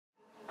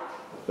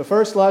The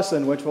first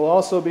lesson, which will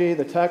also be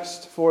the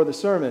text for the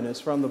sermon,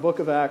 is from the book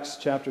of Acts,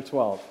 chapter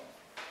 12.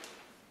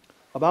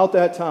 About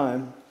that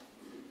time,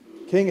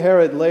 King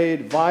Herod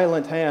laid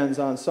violent hands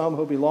on some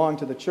who belonged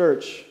to the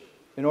church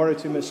in order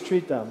to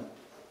mistreat them.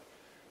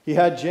 He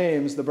had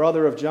James, the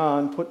brother of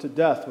John, put to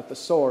death with the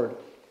sword.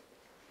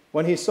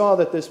 When he saw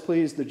that this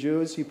pleased the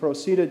Jews, he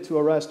proceeded to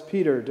arrest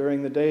Peter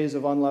during the days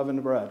of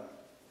unleavened bread.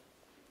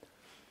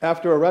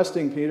 After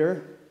arresting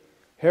Peter,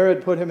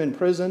 Herod put him in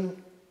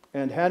prison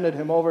and handed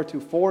him over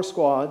to 4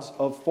 squads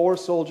of 4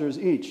 soldiers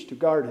each to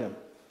guard him.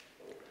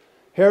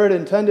 Herod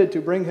intended to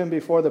bring him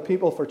before the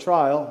people for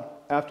trial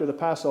after the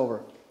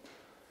Passover.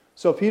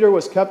 So Peter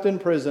was kept in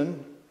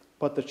prison,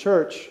 but the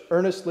church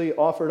earnestly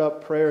offered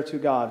up prayer to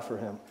God for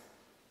him.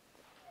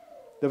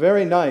 The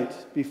very night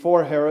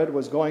before Herod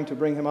was going to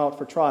bring him out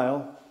for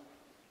trial,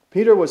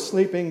 Peter was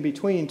sleeping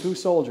between 2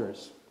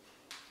 soldiers.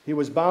 He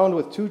was bound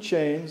with 2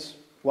 chains,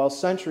 while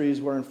sentries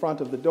were in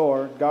front of the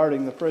door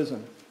guarding the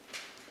prison.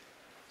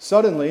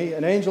 Suddenly,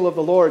 an angel of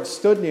the Lord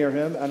stood near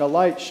him, and a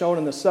light shone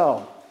in the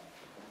cell.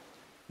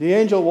 The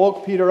angel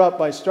woke Peter up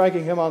by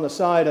striking him on the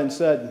side and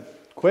said,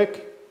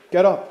 "Quick,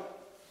 get up."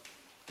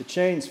 The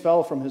chains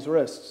fell from his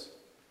wrists.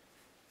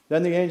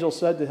 Then the angel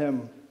said to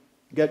him,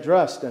 "Get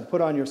dressed and put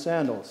on your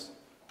sandals."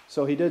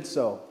 So he did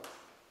so.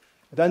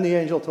 Then the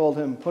angel told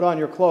him, "Put on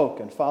your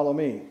cloak and follow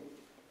me."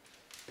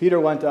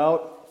 Peter went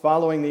out,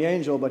 following the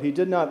angel, but he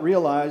did not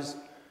realize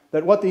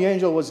that what the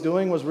angel was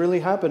doing was really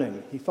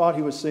happening. He thought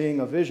he was seeing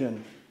a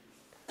vision.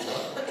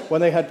 When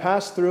they had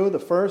passed through the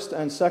first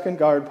and second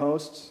guard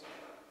posts,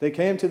 they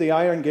came to the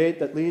iron gate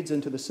that leads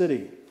into the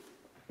city.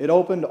 It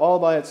opened all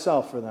by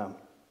itself for them.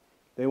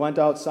 They went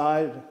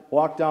outside,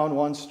 walked down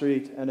one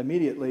street, and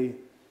immediately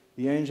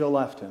the angel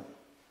left him.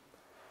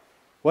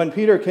 When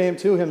Peter came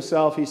to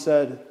himself, he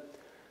said,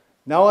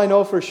 "Now I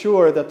know for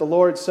sure that the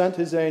Lord sent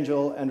his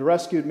angel and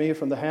rescued me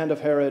from the hand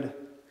of Herod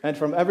and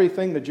from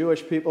everything the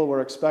Jewish people were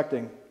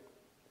expecting."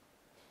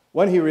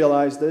 When he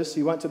realized this,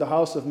 he went to the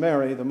house of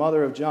Mary, the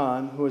mother of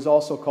John, who is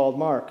also called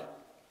Mark.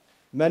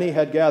 Many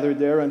had gathered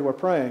there and were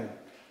praying.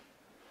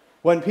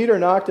 When Peter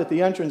knocked at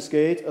the entrance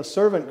gate, a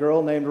servant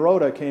girl named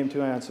Rhoda came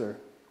to answer.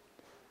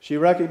 She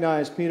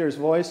recognized Peter's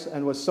voice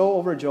and was so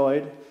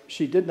overjoyed,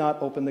 she did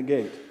not open the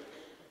gate.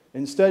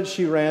 Instead,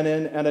 she ran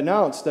in and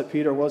announced that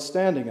Peter was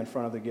standing in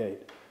front of the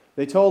gate.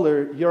 They told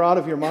her, "You're out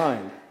of your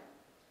mind."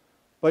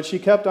 But she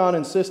kept on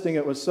insisting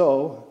it was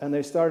so, and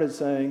they started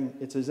saying,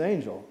 "It's his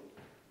angel."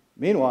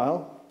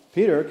 Meanwhile,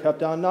 Peter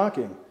kept on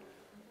knocking.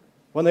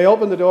 When they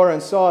opened the door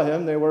and saw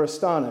him, they were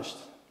astonished.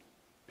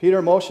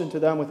 Peter motioned to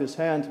them with his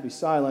hand to be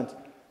silent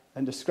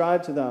and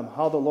described to them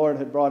how the Lord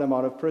had brought him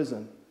out of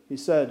prison. He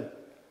said,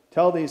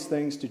 "Tell these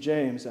things to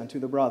James and to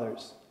the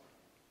brothers."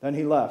 Then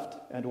he left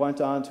and went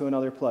on to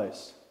another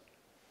place.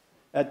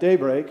 At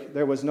daybreak,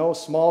 there was no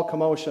small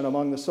commotion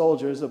among the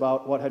soldiers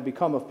about what had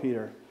become of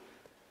Peter.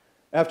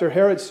 After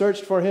Herod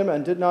searched for him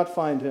and did not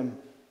find him,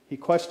 he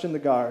questioned the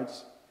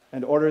guards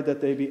and ordered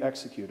that they be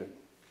executed.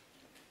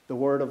 The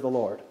word of the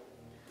Lord.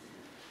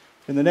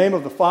 In the name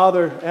of the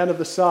Father, and of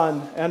the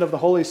Son, and of the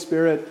Holy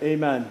Spirit,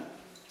 amen.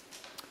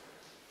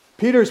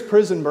 Peter's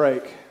prison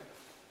break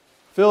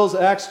fills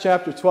Acts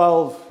chapter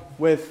 12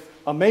 with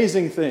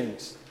amazing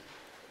things.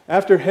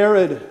 After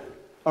Herod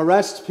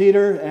arrests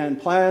Peter and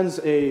plans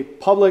a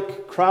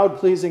public,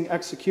 crowd-pleasing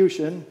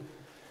execution,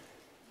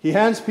 he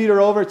hands Peter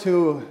over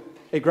to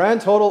a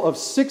grand total of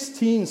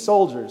 16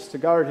 soldiers to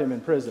guard him in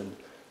prison.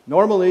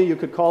 Normally, you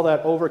could call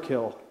that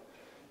overkill.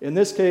 In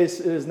this case,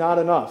 it is not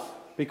enough,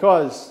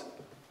 because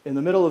in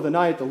the middle of the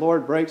night, the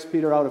Lord breaks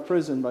Peter out of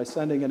prison by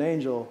sending an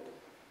angel.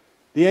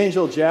 The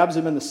angel jabs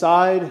him in the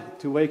side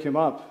to wake him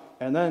up,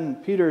 and then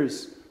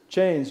Peter's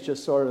chains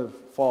just sort of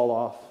fall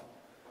off.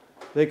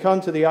 They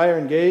come to the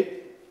iron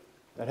gate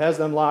that has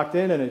them locked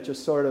in, and it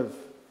just sort of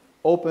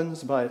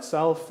opens by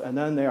itself, and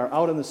then they are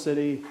out in the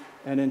city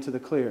and into the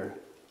clear.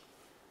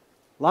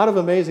 A lot of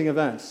amazing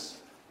events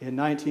in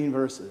 19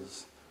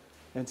 verses.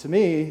 And to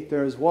me,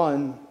 there is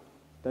one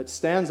that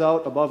stands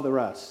out above the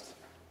rest.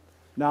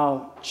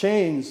 Now,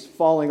 chains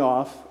falling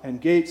off and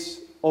gates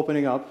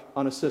opening up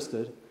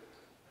unassisted,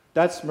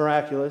 that's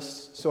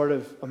miraculous, sort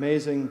of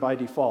amazing by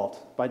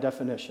default, by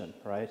definition,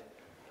 right?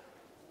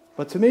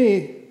 But to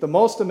me, the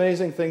most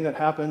amazing thing that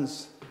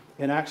happens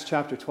in Acts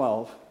chapter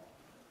 12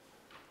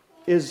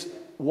 is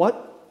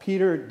what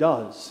Peter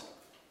does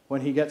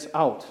when he gets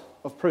out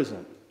of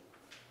prison.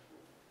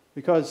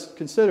 Because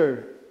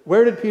consider,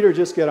 where did Peter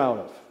just get out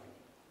of?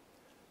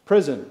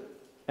 Prison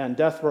and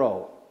death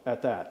row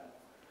at that.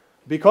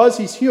 Because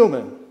he's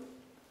human,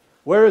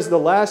 where is the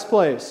last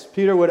place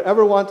Peter would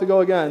ever want to go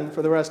again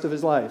for the rest of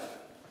his life?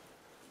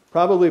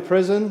 Probably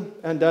prison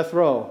and death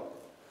row.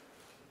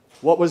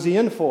 What was he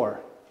in for?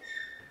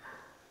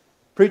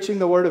 Preaching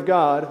the word of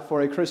God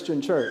for a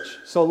Christian church.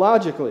 So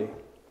logically,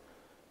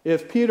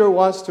 if Peter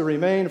wants to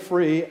remain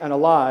free and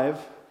alive,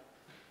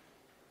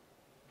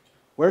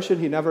 where should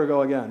he never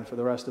go again for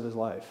the rest of his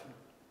life?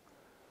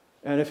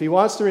 And if he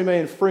wants to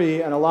remain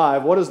free and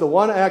alive, what is the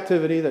one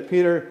activity that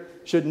Peter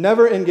should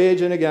never engage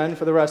in again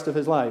for the rest of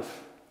his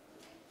life?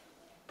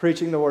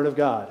 preaching the Word of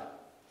God.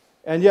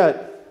 And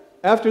yet,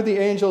 after the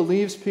angel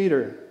leaves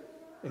Peter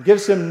and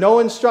gives him no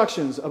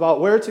instructions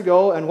about where to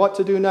go and what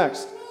to do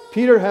next,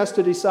 Peter has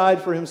to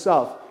decide for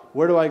himself,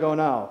 where do I go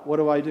now? What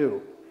do I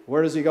do?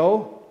 Where does he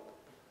go?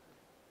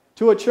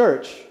 To a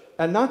church,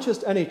 and not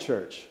just any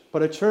church,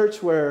 but a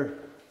church where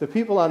the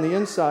people on the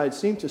inside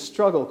seem to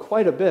struggle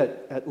quite a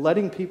bit at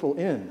letting people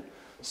in.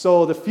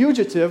 So the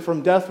fugitive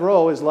from death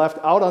row is left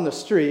out on the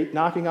street,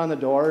 knocking on the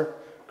door,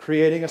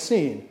 creating a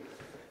scene.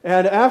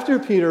 And after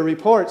Peter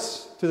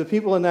reports to the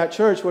people in that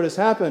church what has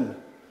happened,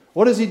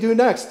 what does he do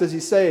next? Does he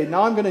say,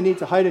 now I'm going to need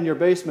to hide in your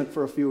basement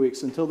for a few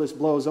weeks until this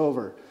blows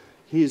over?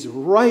 He's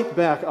right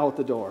back out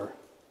the door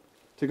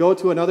to go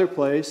to another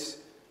place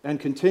and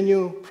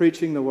continue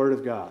preaching the Word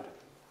of God.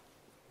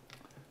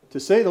 To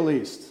say the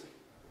least,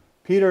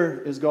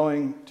 Peter is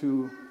going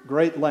to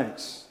great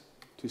lengths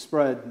to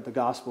spread the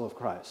gospel of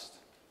Christ,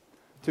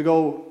 to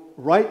go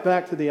right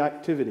back to the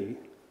activity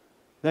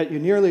that you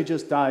nearly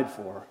just died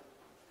for,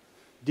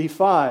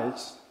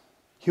 defies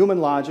human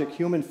logic,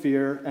 human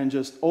fear, and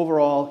just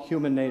overall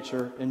human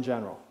nature in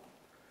general.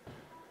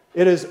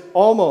 It is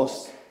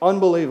almost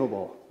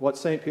unbelievable what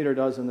St. Peter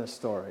does in this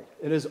story.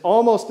 It is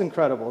almost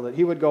incredible that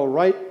he would go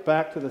right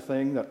back to the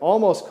thing that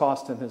almost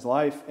cost him his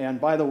life, and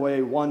by the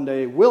way, one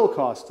day will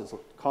cost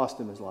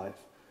him his life.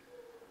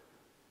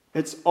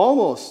 It's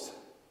almost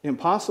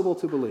impossible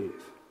to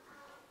believe,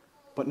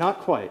 but not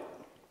quite.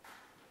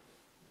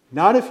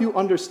 Not if you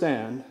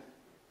understand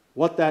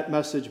what that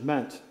message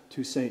meant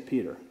to St.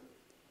 Peter.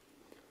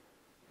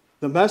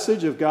 The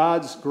message of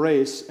God's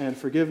grace and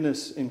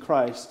forgiveness in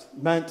Christ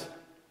meant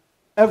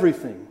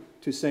everything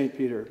to St.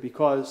 Peter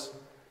because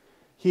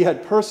he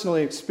had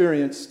personally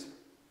experienced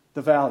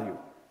the value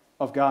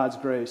of God's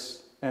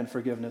grace and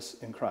forgiveness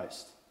in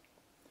Christ.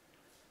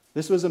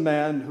 This was a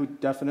man who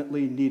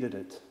definitely needed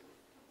it.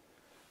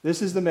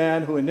 This is the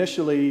man who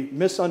initially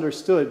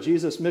misunderstood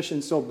Jesus'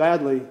 mission so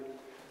badly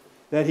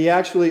that he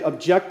actually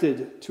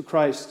objected to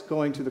Christ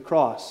going to the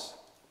cross.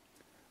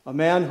 A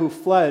man who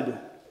fled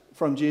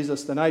from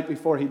Jesus the night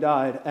before he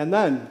died, and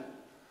then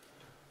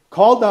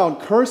called down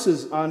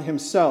curses on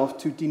himself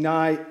to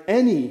deny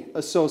any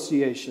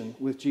association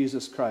with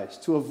Jesus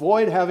Christ, to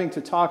avoid having to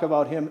talk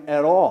about him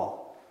at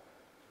all.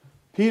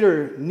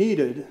 Peter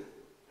needed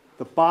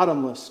the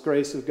bottomless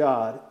grace of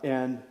God,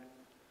 and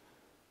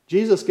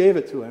Jesus gave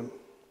it to him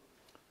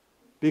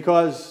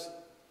because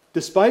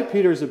despite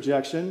Peter's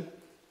objection,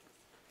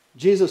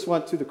 Jesus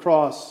went to the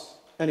cross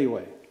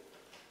anyway.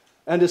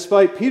 And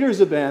despite Peter's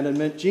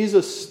abandonment,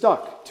 Jesus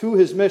stuck to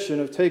his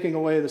mission of taking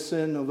away the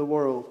sin of the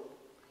world.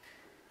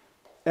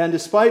 And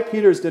despite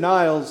Peter's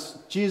denials,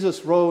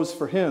 Jesus rose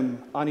for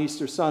him on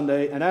Easter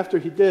Sunday, and after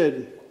he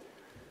did,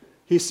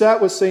 he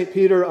sat with St.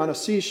 Peter on a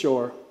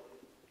seashore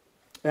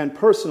and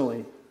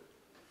personally,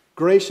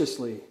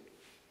 graciously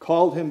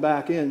called him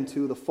back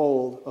into the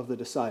fold of the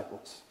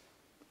disciples.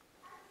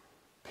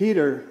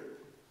 Peter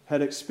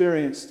had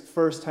experienced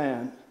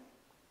firsthand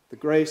the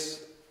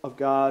grace of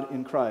God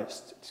in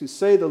Christ. To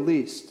say the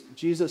least,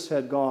 Jesus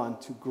had gone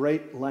to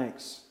great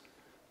lengths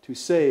to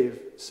save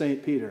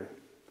St. Peter.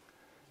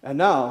 And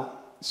now,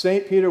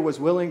 St. Peter was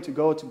willing to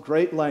go to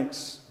great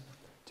lengths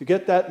to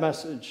get that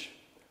message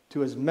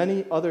to as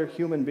many other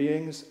human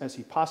beings as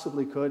he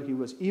possibly could. He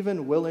was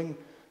even willing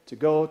to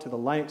go to the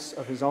lengths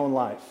of his own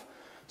life.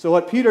 So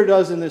what Peter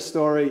does in this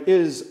story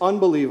is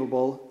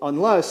unbelievable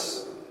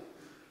unless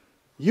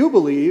you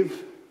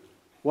believe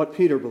what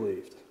Peter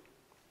believed.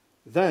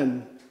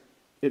 Then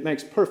it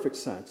makes perfect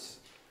sense.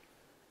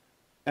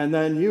 And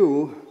then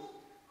you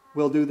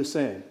will do the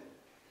same.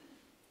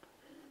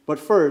 But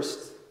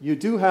first, you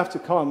do have to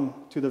come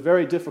to the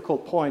very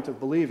difficult point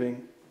of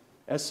believing,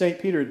 as St.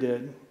 Peter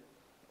did,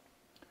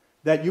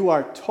 that you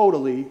are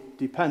totally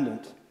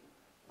dependent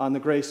on the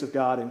grace of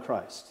God in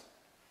Christ.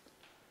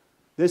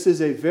 This is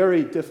a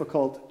very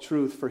difficult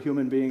truth for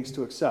human beings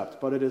to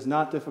accept, but it is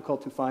not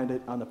difficult to find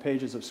it on the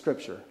pages of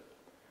Scripture.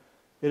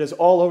 It is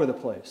all over the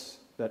place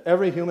that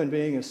every human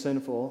being is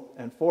sinful,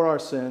 and for our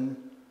sin,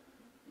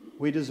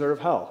 we deserve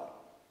hell.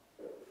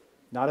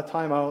 Not a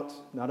timeout,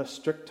 not a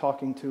strict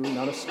talking to,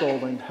 not a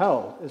scolding.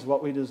 Hell is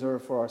what we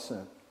deserve for our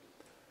sin.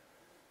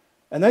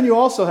 And then you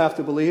also have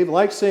to believe,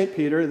 like St.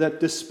 Peter, that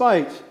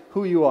despite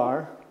who you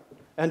are,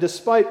 and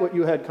despite what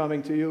you had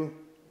coming to you,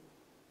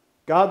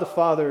 God the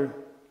Father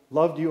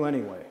loved you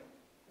anyway.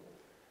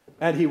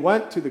 And he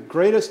went to the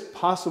greatest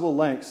possible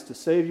lengths to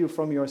save you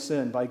from your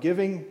sin by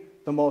giving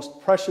the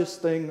most precious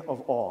thing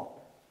of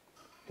all,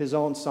 his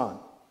own Son.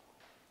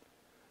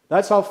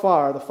 That's how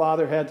far the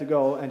Father had to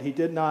go, and he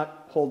did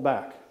not hold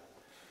back.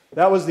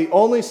 That was the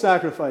only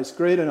sacrifice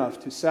great enough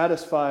to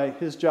satisfy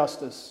his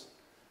justice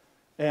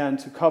and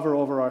to cover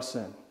over our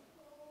sin.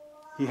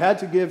 He had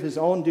to give his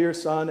own dear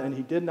Son, and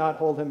he did not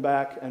hold him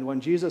back. And when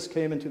Jesus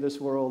came into this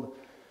world,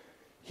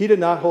 he did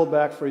not hold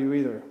back for you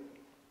either.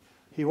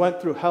 He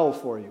went through hell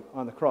for you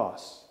on the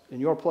cross, in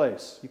your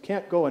place. You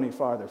can't go any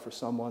farther for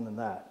someone than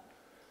that.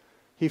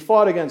 He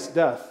fought against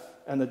death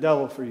and the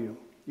devil for you.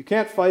 You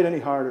can't fight any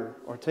harder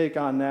or take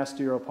on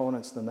nastier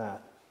opponents than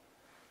that.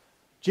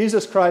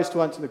 Jesus Christ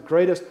went to the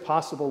greatest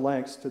possible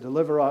lengths to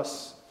deliver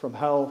us from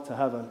hell to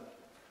heaven.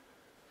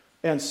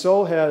 And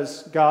so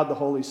has God the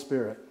Holy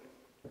Spirit.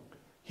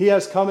 He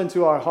has come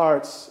into our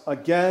hearts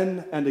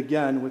again and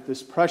again with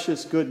this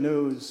precious good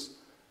news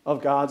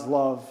of God's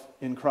love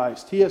in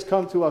Christ. He has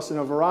come to us in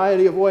a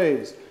variety of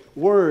ways.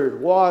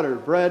 Word, water,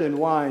 bread, and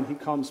wine. He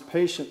comes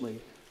patiently,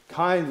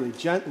 kindly,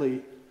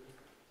 gently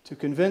to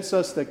convince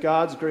us that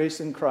God's grace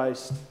in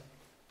Christ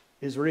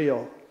is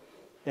real,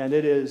 and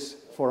it is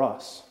for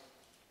us.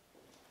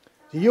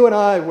 You and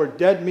I were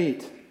dead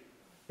meat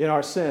in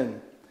our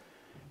sin,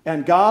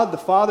 and God, the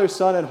Father,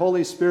 Son, and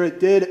Holy Spirit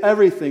did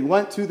everything,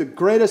 went to the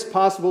greatest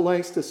possible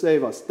lengths to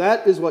save us.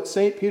 That is what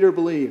St. Peter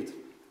believed.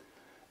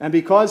 And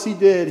because he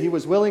did, he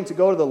was willing to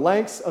go to the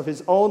lengths of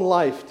his own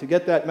life to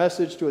get that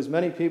message to as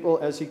many people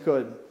as he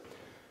could.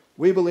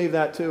 We believe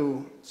that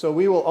too, so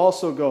we will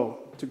also go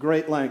to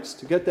great lengths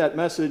to get that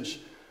message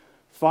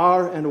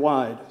far and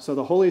wide so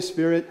the Holy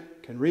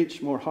Spirit can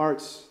reach more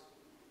hearts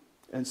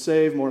and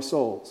save more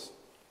souls.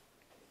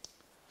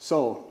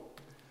 So,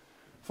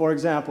 for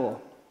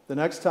example, the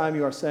next time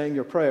you are saying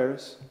your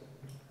prayers,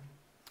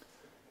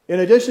 in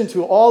addition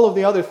to all of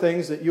the other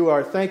things that you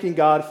are thanking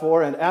God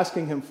for and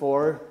asking Him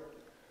for,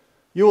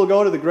 you will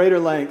go to the greater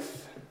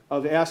length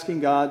of asking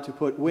God to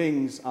put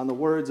wings on the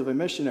words of a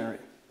missionary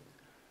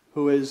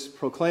who is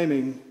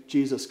proclaiming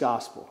Jesus'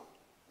 gospel.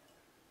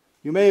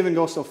 You may even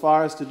go so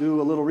far as to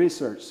do a little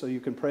research so you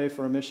can pray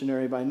for a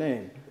missionary by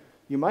name.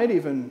 You might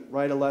even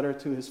write a letter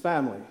to his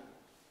family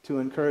to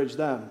encourage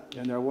them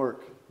in their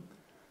work.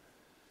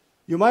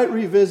 You might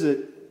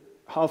revisit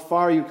how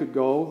far you could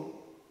go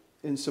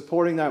in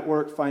supporting that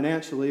work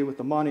financially with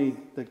the money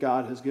that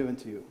God has given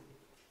to you.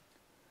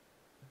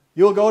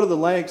 You'll go to the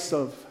lengths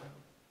of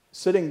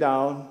sitting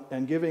down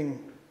and giving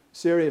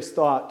serious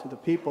thought to the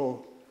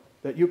people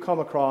that you come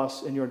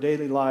across in your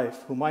daily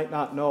life who might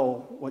not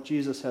know what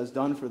Jesus has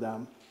done for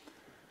them.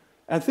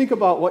 And think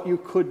about what you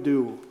could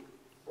do,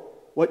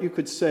 what you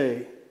could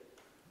say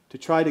to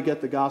try to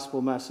get the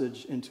gospel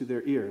message into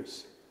their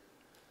ears.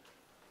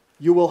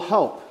 You will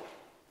help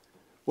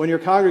when your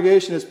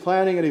congregation is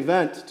planning an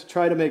event to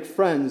try to make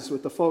friends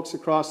with the folks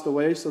across the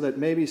way so that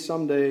maybe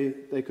someday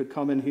they could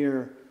come in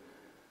here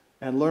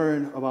and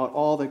learn about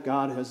all that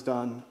God has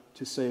done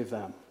to save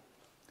them.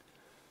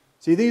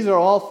 See, these are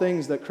all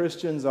things that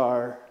Christians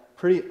are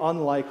pretty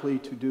unlikely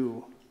to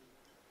do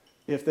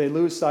if they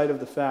lose sight of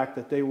the fact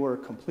that they were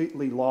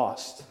completely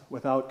lost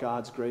without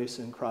God's grace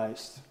in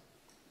Christ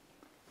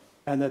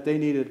and that they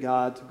needed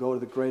God to go to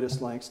the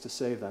greatest lengths to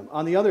save them.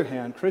 On the other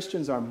hand,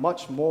 Christians are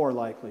much more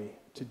likely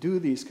to do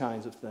these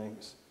kinds of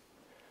things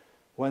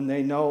when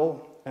they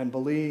know and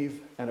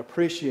believe and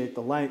appreciate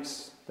the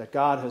lengths that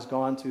God has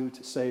gone to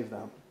save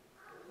them.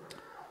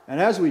 And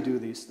as we do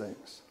these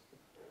things,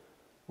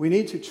 we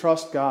need to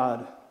trust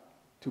God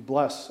to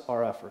bless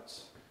our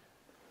efforts.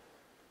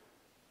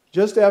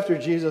 Just after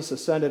Jesus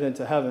ascended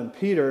into heaven,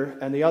 Peter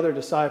and the other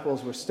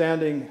disciples were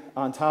standing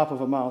on top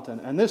of a mountain,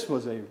 and this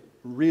was a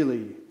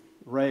really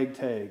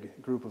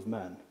ragtag group of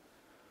men.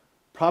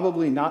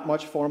 Probably not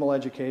much formal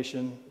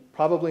education,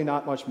 probably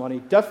not much money,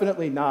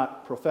 definitely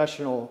not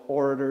professional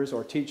orators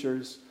or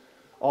teachers,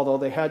 although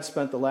they had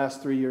spent the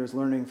last 3 years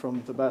learning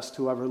from the best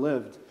who ever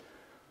lived.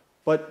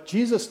 But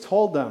Jesus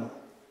told them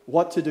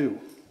what to do.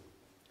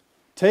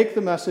 Take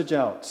the message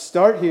out.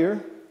 Start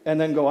here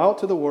and then go out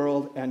to the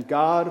world, and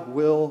God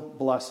will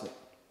bless it.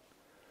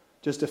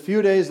 Just a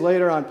few days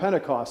later on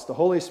Pentecost, the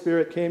Holy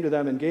Spirit came to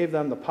them and gave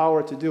them the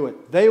power to do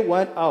it. They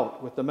went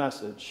out with the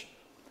message,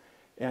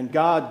 and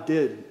God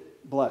did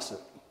bless it.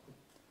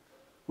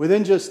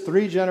 Within just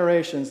 3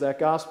 generations, that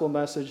gospel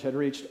message had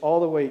reached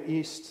all the way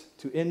east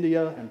to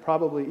India and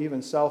probably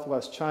even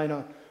southwest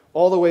China,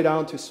 all the way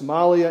down to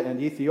Somalia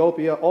and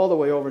Ethiopia, all the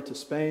way over to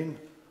Spain.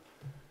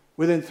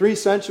 Within 3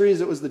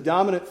 centuries, it was the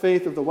dominant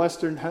faith of the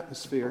Western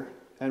Hemisphere,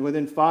 and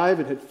within 5,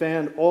 it had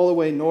fanned all the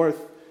way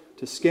north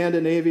to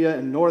Scandinavia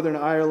and Northern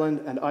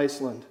Ireland and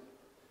Iceland.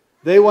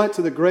 They went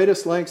to the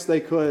greatest lengths they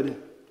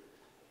could,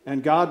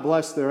 and God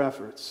blessed their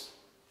efforts.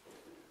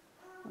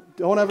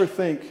 Don't ever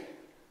think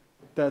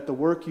that the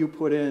work you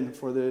put in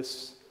for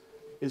this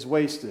is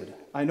wasted.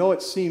 I know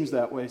it seems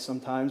that way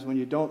sometimes when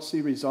you don't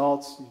see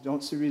results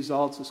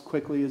as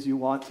quickly as you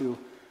want to.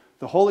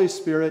 The Holy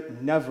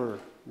Spirit never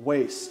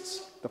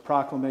wastes the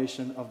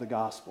proclamation of the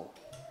gospel.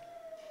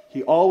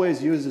 He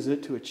always uses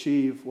it to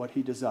achieve what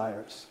he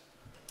desires.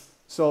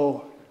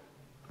 So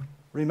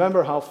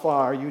remember how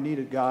far you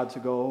needed God to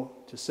go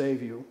to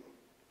save you,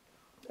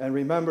 and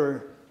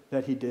remember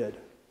that he did.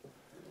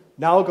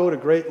 Now go to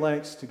great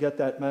lengths to get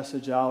that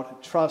message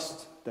out.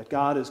 Trust that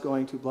God is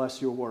going to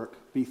bless your work.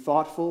 Be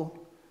thoughtful,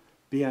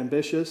 be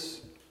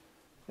ambitious,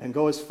 and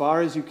go as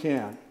far as you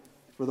can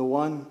for the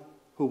one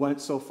who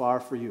went so far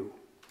for you.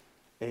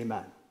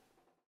 Amen.